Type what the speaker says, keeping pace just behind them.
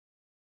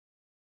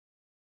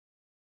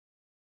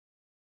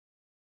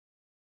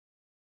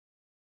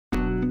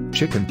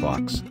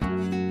Chickenpox.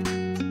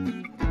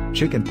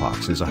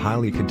 Chickenpox is a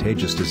highly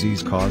contagious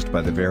disease caused by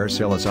the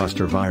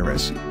varicella-zoster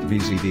virus,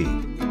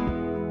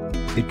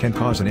 VZV. It can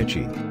cause an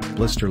itchy,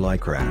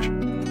 blister-like rash.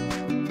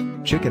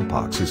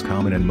 Chickenpox is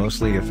common and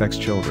mostly affects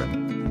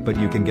children, but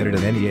you can get it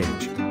at any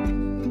age.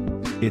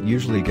 It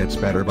usually gets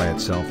better by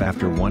itself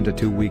after 1 to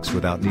 2 weeks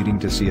without needing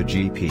to see a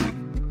GP.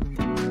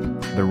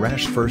 The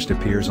rash first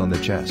appears on the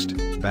chest,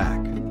 back,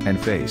 and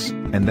face,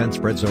 and then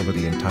spreads over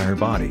the entire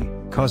body,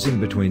 causing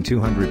between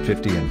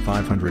 250 and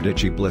 500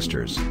 itchy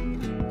blisters.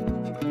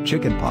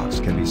 Chickenpox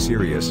can be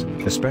serious,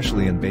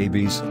 especially in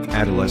babies,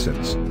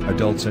 adolescents,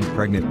 adults and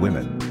pregnant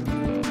women.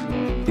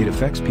 It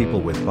affects people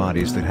with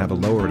bodies that have a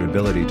lowered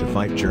ability to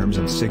fight germs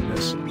and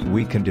sickness,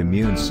 weakened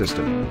immune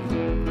system.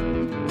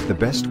 The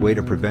best way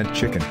to prevent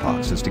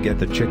chickenpox is to get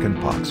the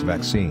chickenpox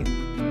vaccine.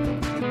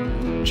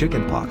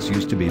 Chickenpox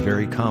used to be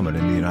very common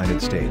in the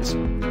United States.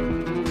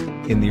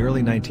 In the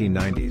early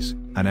 1990s,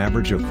 an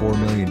average of 4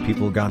 million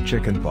people got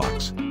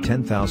chickenpox,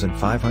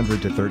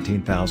 10,500 to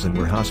 13,000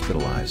 were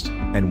hospitalized,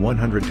 and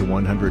 100 to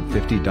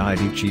 150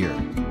 died each year.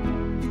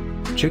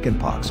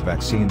 Chickenpox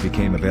vaccine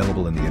became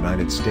available in the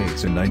United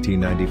States in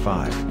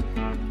 1995.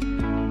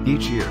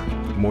 Each year,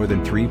 more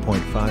than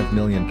 3.5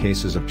 million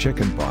cases of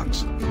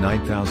chickenpox,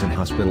 9,000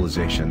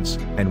 hospitalizations,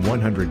 and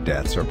 100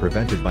 deaths are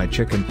prevented by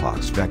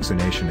chickenpox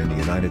vaccination in the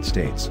United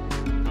States.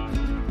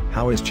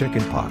 How is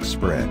chickenpox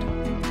spread?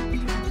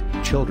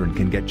 Children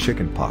can get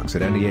chickenpox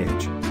at any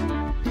age.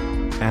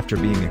 After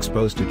being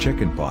exposed to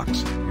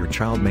chickenpox, your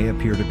child may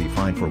appear to be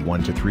fine for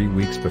 1 to 3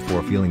 weeks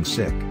before feeling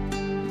sick.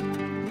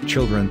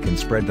 Children can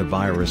spread the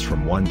virus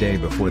from 1 day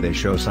before they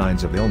show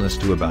signs of illness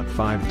to about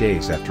 5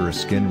 days after a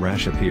skin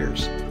rash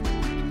appears.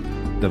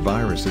 The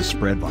virus is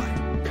spread by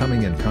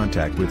coming in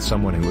contact with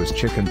someone who has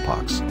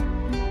chickenpox,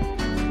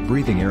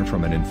 breathing air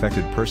from an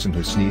infected person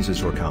who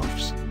sneezes or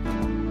coughs,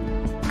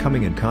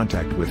 coming in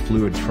contact with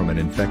fluids from an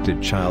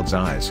infected child's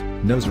eyes,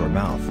 nose or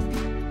mouth.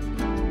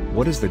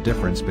 What is the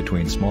difference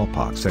between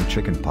smallpox and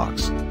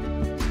chickenpox?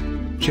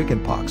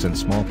 Chickenpox and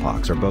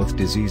smallpox are both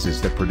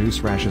diseases that produce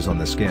rashes on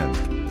the skin,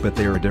 but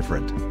they are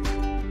different.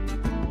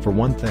 For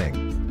one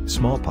thing,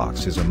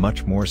 smallpox is a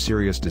much more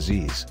serious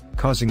disease,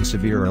 causing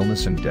severe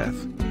illness and death.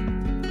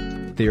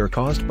 They are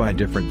caused by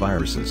different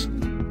viruses.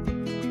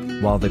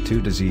 While the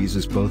two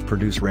diseases both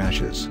produce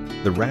rashes,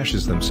 the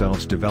rashes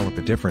themselves develop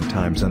at different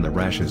times and the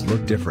rashes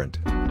look different.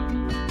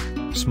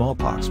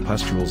 Smallpox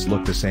pustules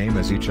look the same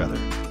as each other,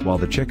 while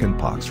the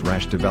chickenpox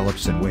rash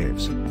develops in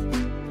waves.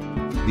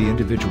 The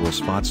individual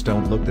spots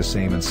don't look the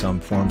same and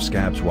some form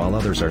scabs while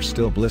others are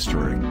still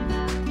blistering.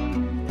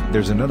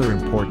 There's another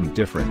important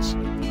difference.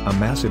 A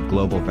massive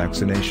global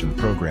vaccination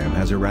program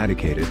has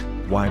eradicated,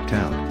 wiped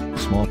out,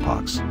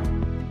 smallpox.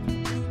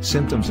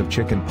 Symptoms of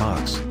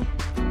chickenpox.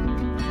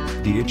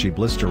 The itchy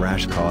blister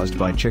rash caused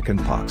by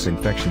chickenpox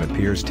infection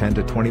appears 10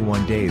 to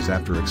 21 days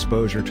after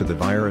exposure to the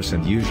virus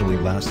and usually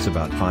lasts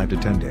about 5 to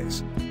 10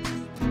 days.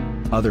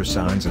 Other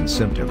signs and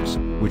symptoms,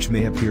 which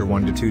may appear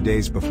 1 to 2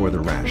 days before the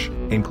rash,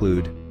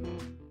 include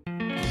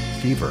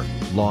fever,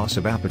 loss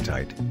of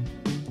appetite,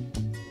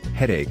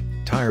 headache,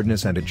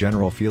 tiredness and a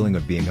general feeling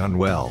of being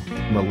unwell,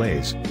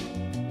 malaise.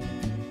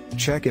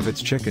 Check if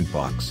it's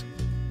chickenpox.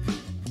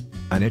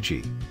 An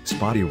itchy,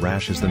 spotty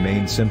rash is the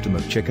main symptom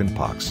of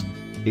chickenpox.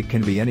 It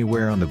can be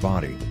anywhere on the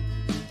body.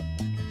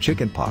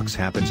 Chickenpox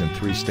happens in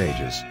 3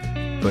 stages.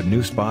 But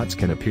new spots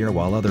can appear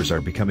while others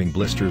are becoming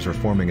blisters or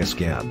forming a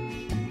scab.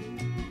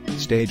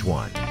 Stage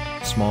 1.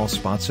 Small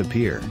spots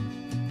appear.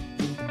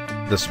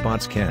 The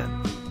spots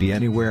can be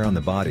anywhere on the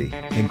body,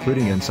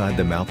 including inside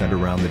the mouth and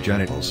around the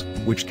genitals,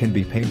 which can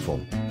be painful.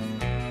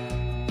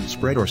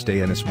 Spread or stay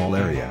in a small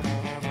area.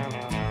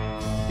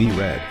 Be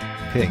red,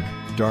 pink,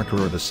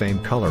 darker or the same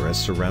color as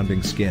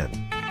surrounding skin,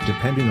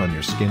 depending on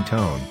your skin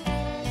tone.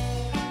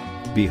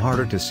 Be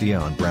harder to see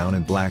on brown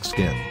and black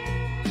skin.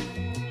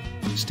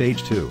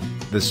 Stage 2,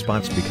 the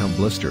spots become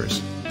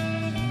blisters.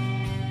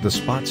 The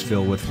spots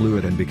fill with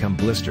fluid and become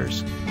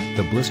blisters.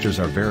 The blisters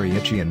are very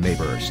itchy and may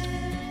burst.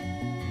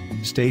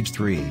 Stage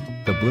 3,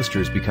 the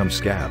blisters become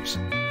scabs.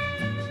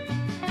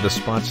 The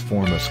spots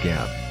form a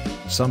scab.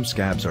 Some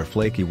scabs are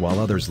flaky while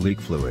others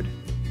leak fluid.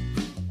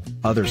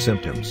 Other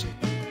symptoms.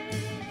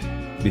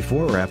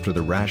 Before or after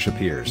the rash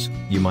appears,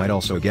 you might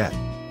also get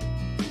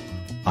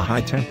a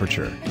high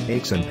temperature,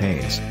 aches and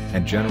pains,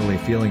 and generally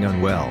feeling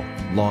unwell,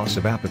 loss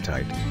of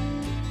appetite.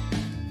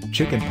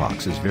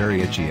 Chickenpox is very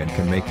itchy and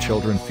can make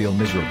children feel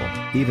miserable,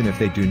 even if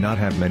they do not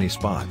have many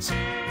spots.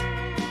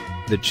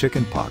 The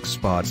chickenpox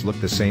spots look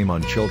the same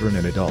on children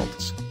and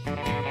adults.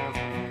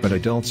 But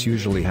adults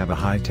usually have a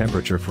high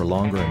temperature for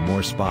longer and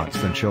more spots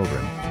than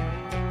children.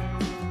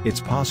 It's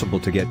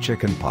possible to get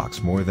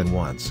chickenpox more than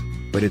once,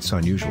 but it's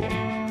unusual.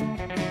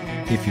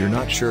 If you're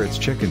not sure it's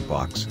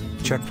chickenpox,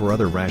 check for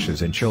other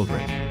rashes in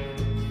children.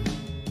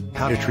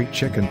 How to treat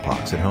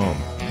chickenpox at home.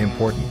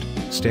 Important,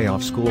 stay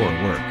off school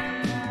or work.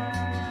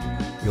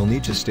 You'll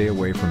need to stay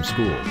away from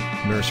school,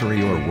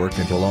 nursery or work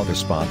until all the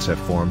spots have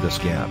formed a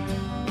scab.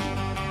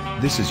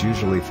 This is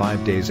usually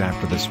 5 days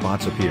after the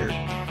spots appeared.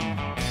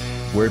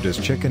 Where does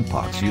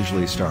chickenpox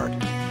usually start?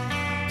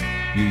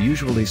 You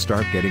usually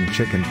start getting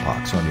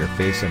chickenpox on your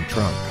face and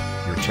trunk,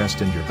 your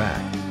chest and your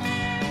back.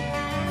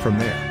 From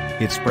there,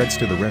 it spreads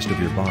to the rest of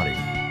your body.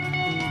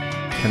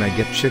 Can I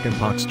get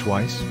chickenpox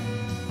twice?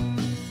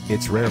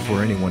 It's rare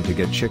for anyone to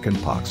get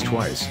chickenpox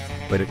twice,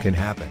 but it can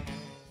happen.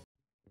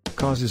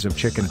 Causes of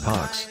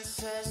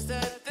chickenpox.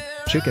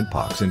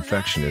 Chickenpox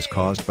infection is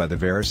caused by the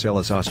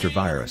varicella-zoster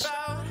virus.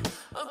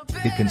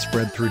 It can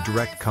spread through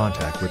direct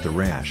contact with the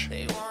rash.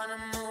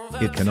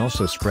 It can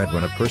also spread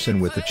when a person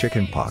with the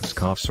chickenpox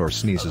coughs or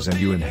sneezes and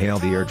you inhale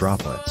the air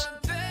droplets.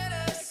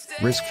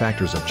 Risk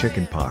factors of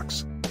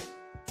chickenpox.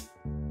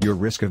 Your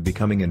risk of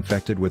becoming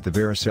infected with the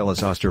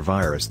varicella-zoster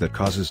virus that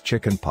causes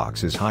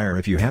chickenpox is higher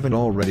if you haven't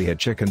already had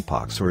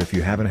chickenpox or if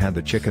you haven't had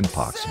the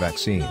chickenpox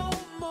vaccine.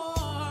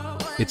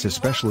 It's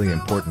especially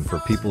important for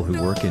people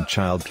who work in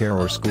childcare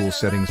or school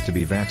settings to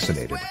be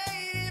vaccinated.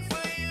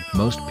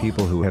 Most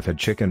people who have had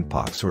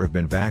chickenpox or have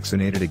been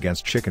vaccinated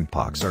against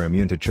chickenpox are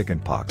immune to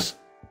chickenpox.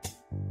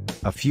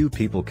 A few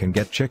people can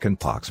get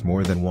chickenpox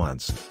more than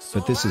once,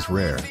 but this is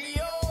rare.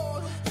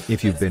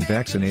 If you've been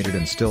vaccinated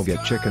and still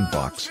get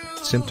chickenpox,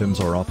 symptoms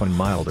are often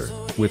milder,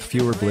 with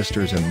fewer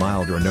blisters and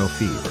mild or no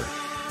fever.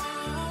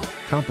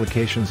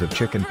 Complications of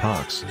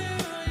chickenpox.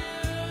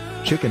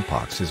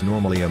 Chickenpox is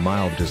normally a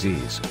mild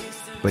disease,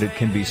 but it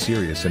can be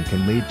serious and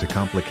can lead to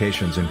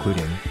complications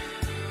including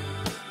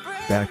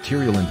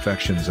bacterial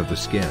infections of the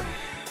skin,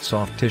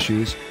 soft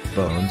tissues,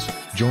 bones,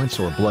 joints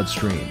or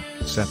bloodstream,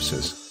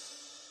 sepsis,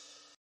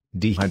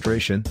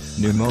 dehydration,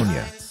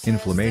 pneumonia,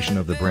 inflammation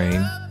of the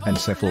brain,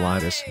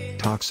 encephalitis,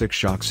 toxic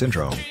shock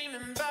syndrome.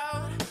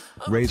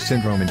 Ray's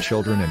syndrome in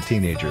children and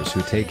teenagers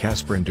who take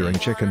aspirin during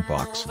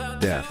chickenpox,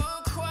 death.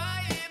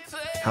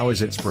 How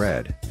is it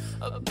spread?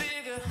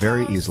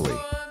 Very easily.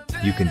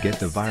 You can get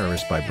the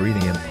virus by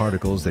breathing in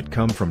particles that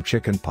come from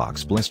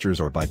chickenpox blisters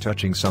or by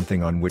touching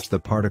something on which the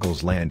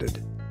particles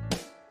landed.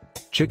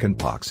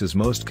 Chickenpox is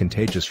most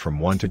contagious from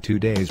 1 to 2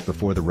 days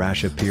before the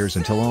rash appears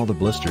until all the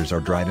blisters are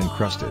dried and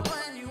crusted.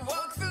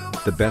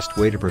 The best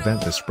way to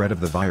prevent the spread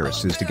of the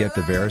virus is to get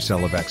the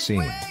varicella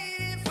vaccine.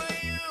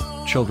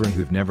 Children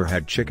who've never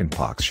had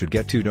chickenpox should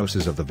get 2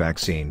 doses of the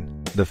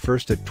vaccine, the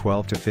first at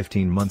 12 to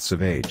 15 months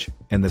of age,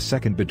 and the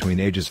second between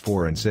ages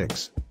 4 and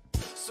 6.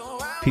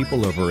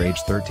 People over age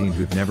 13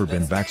 who've never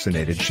been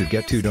vaccinated should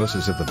get 2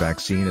 doses of the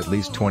vaccine at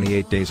least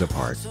 28 days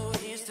apart.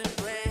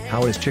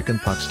 How is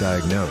chickenpox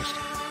diagnosed?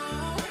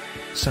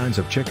 Signs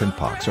of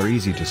chickenpox are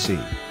easy to see.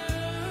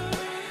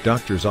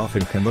 Doctors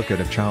often can look at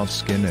a child's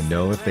skin and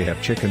know if they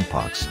have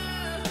chickenpox.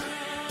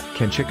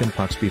 Can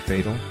chickenpox be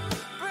fatal?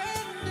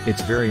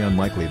 It's very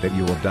unlikely that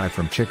you will die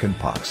from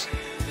chickenpox.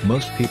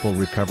 Most people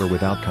recover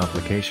without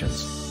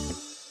complications.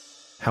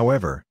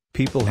 However,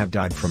 people have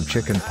died from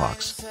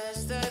chickenpox.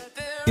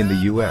 In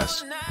the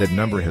US, that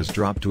number has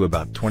dropped to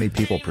about 20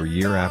 people per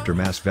year after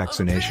mass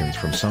vaccinations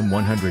from some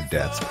 100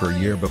 deaths per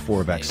year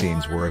before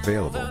vaccines were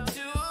available.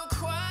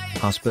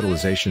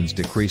 Hospitalizations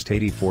decreased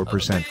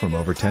 84% from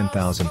over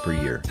 10,000 per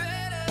year.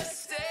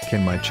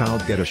 Can my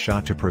child get a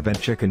shot to prevent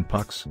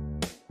chickenpox?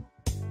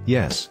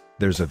 Yes,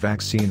 there's a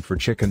vaccine for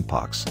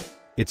chickenpox.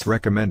 It's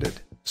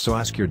recommended, so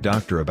ask your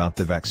doctor about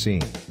the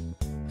vaccine.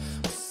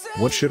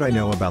 What should I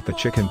know about the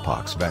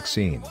chickenpox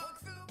vaccine?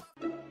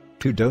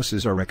 2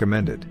 doses are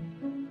recommended.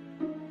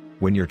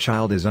 When your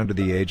child is under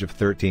the age of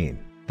 13,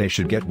 they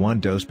should get 1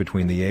 dose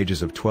between the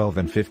ages of 12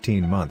 and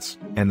 15 months,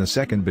 and the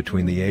second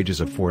between the ages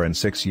of 4 and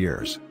 6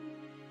 years.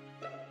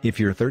 If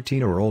you're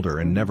 13 or older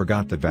and never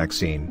got the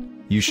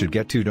vaccine, you should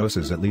get 2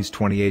 doses at least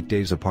 28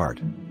 days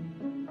apart.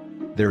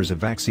 There is a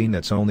vaccine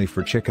that's only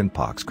for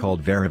chickenpox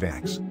called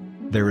Varivax.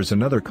 There is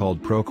another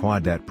called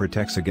Pro-Quad that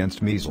protects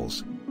against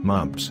measles,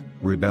 mumps,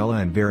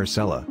 rubella and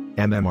varicella,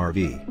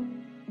 MMRV.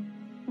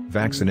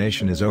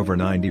 Vaccination is over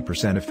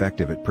 90%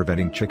 effective at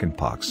preventing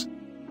chickenpox.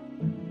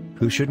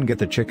 Who shouldn't get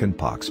the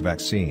chickenpox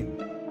vaccine?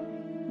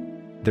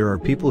 There are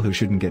people who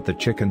shouldn't get the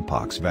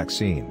chickenpox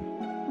vaccine.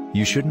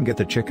 You shouldn't get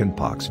the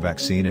chickenpox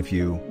vaccine if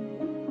you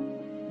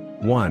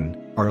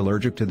 1. Are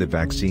allergic to the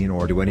vaccine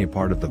or to any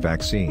part of the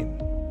vaccine.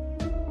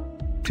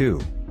 2.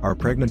 Are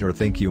pregnant or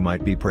think you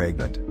might be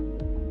pregnant.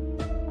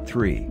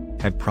 3.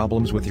 Have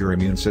problems with your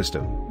immune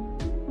system.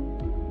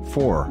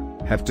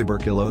 4. Have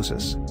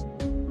tuberculosis.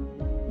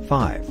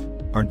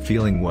 5. Aren't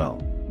feeling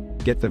well.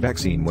 Get the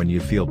vaccine when you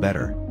feel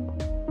better.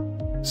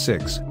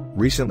 6.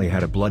 Recently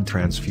had a blood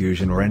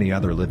transfusion or any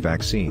other live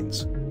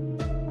vaccines.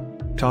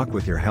 Talk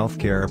with your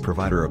healthcare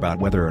provider about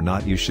whether or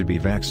not you should be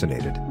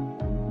vaccinated.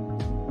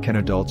 Can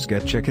adults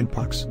get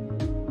chickenpox?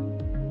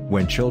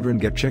 When children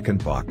get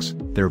chickenpox,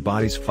 their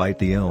bodies fight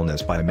the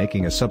illness by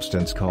making a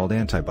substance called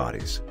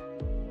antibodies.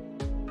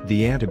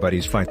 The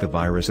antibodies fight the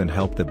virus and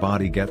help the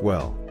body get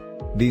well.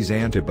 These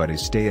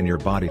antibodies stay in your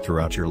body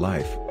throughout your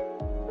life.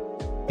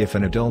 If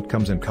an adult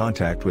comes in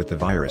contact with the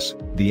virus,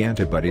 the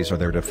antibodies are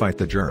there to fight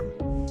the germ.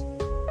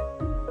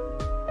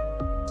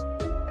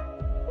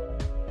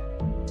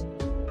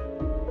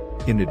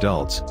 In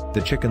adults,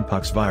 the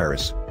chickenpox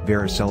virus,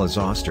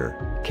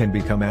 varicella-zoster, can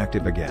become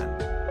active again.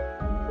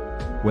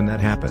 When that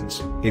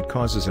happens, it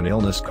causes an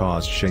illness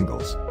called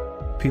shingles.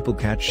 People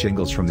catch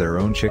shingles from their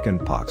own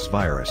chickenpox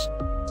virus.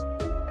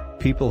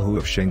 People who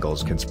have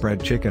shingles can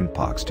spread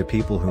chickenpox to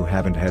people who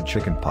haven't had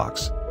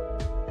chickenpox.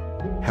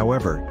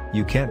 However,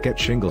 you can't get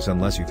shingles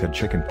unless you've had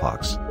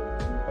chickenpox.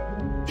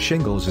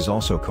 Shingles is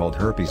also called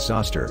herpes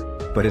zoster,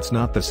 but it's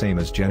not the same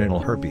as genital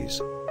herpes.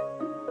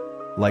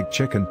 Like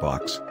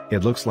chickenpox,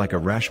 it looks like a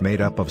rash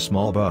made up of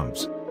small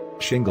bumps.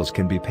 Shingles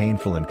can be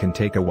painful and can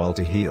take a while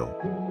to heal.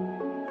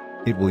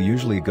 It will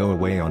usually go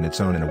away on its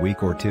own in a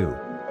week or two.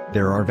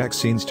 There are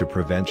vaccines to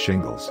prevent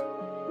shingles.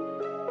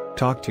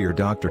 Talk to your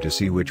doctor to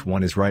see which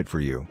one is right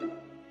for you.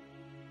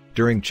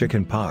 During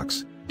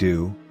chickenpox,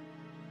 drink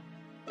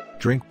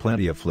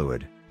plenty of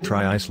fluid.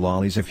 Try ice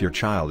lollies if your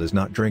child is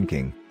not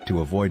drinking,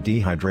 to avoid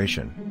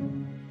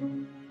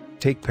dehydration.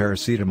 Take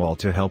paracetamol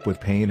to help with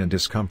pain and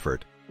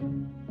discomfort.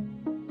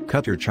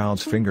 Cut your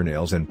child's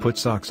fingernails and put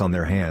socks on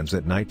their hands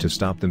at night to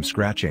stop them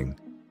scratching.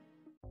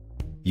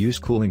 Use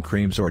cooling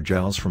creams or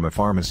gels from a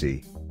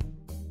pharmacy.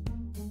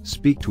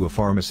 Speak to a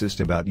pharmacist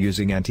about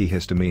using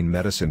antihistamine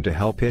medicine to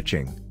help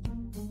itching.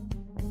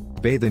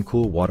 Bathe in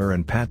cool water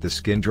and pat the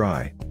skin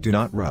dry, do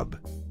not rub.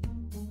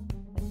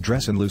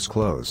 Dress in loose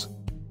clothes.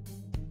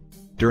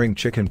 During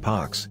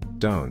chickenpox,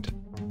 do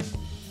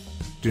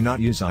not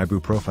use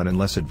ibuprofen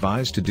unless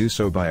advised to do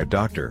so by a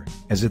doctor,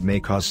 as it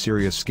may cause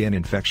serious skin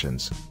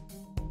infections.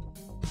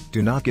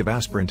 Do not give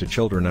aspirin to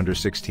children under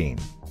 16.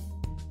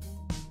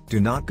 Do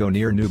not go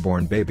near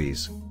newborn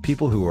babies,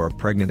 people who are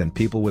pregnant and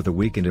people with a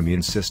weakened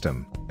immune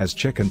system, as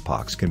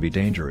chickenpox can be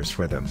dangerous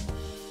for them.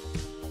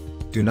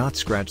 Do not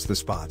scratch the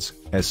spots,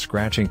 as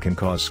scratching can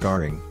cause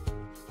scarring.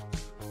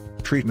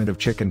 Treatment of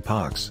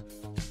chickenpox.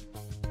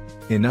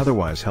 In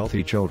otherwise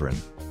healthy children,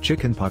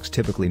 chickenpox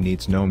typically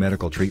needs no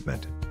medical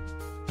treatment.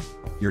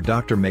 Your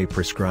doctor may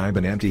prescribe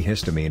an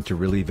antihistamine to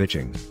relieve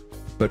itching.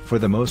 But for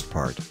the most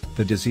part,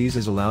 the disease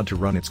is allowed to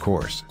run its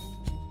course.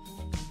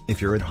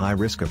 If you're at high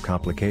risk of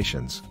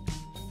complications.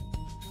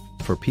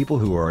 For people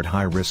who are at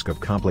high risk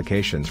of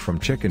complications from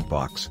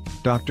chickenpox,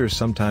 doctors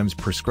sometimes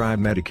prescribe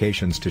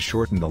medications to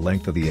shorten the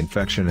length of the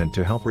infection and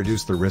to help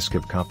reduce the risk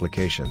of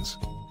complications.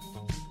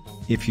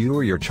 If you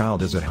or your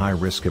child is at high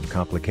risk of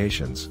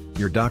complications,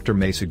 your doctor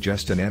may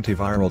suggest an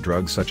antiviral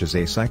drug such as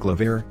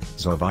acyclovir,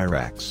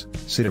 Zovirax,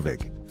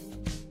 Sitavig.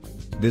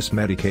 This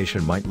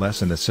medication might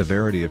lessen the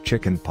severity of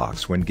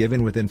chickenpox when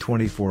given within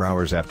 24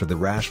 hours after the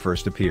rash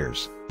first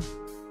appears.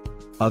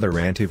 Other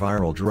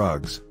antiviral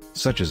drugs,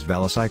 such as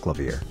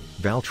valacyclovir,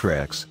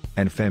 Valtrex,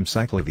 and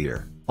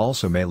famciclovir,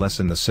 also may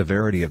lessen the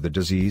severity of the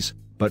disease,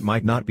 but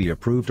might not be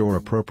approved or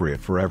appropriate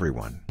for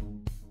everyone.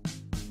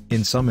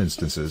 In some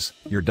instances,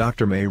 your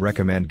doctor may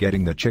recommend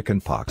getting the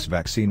chickenpox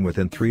vaccine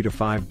within 3 to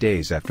 5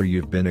 days after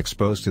you've been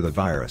exposed to the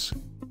virus.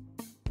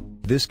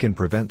 This can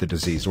prevent the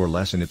disease or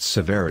lessen its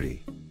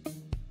severity.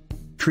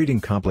 Treating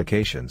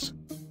complications.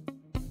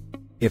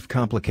 If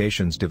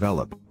complications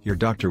develop, your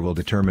doctor will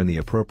determine the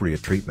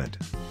appropriate treatment.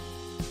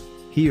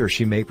 He or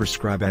she may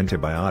prescribe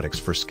antibiotics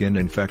for skin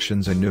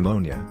infections and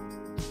pneumonia.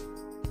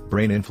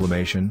 Brain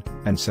inflammation,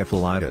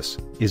 encephalitis,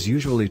 is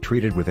usually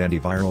treated with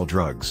antiviral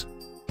drugs.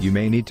 You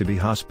may need to be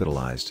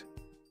hospitalized.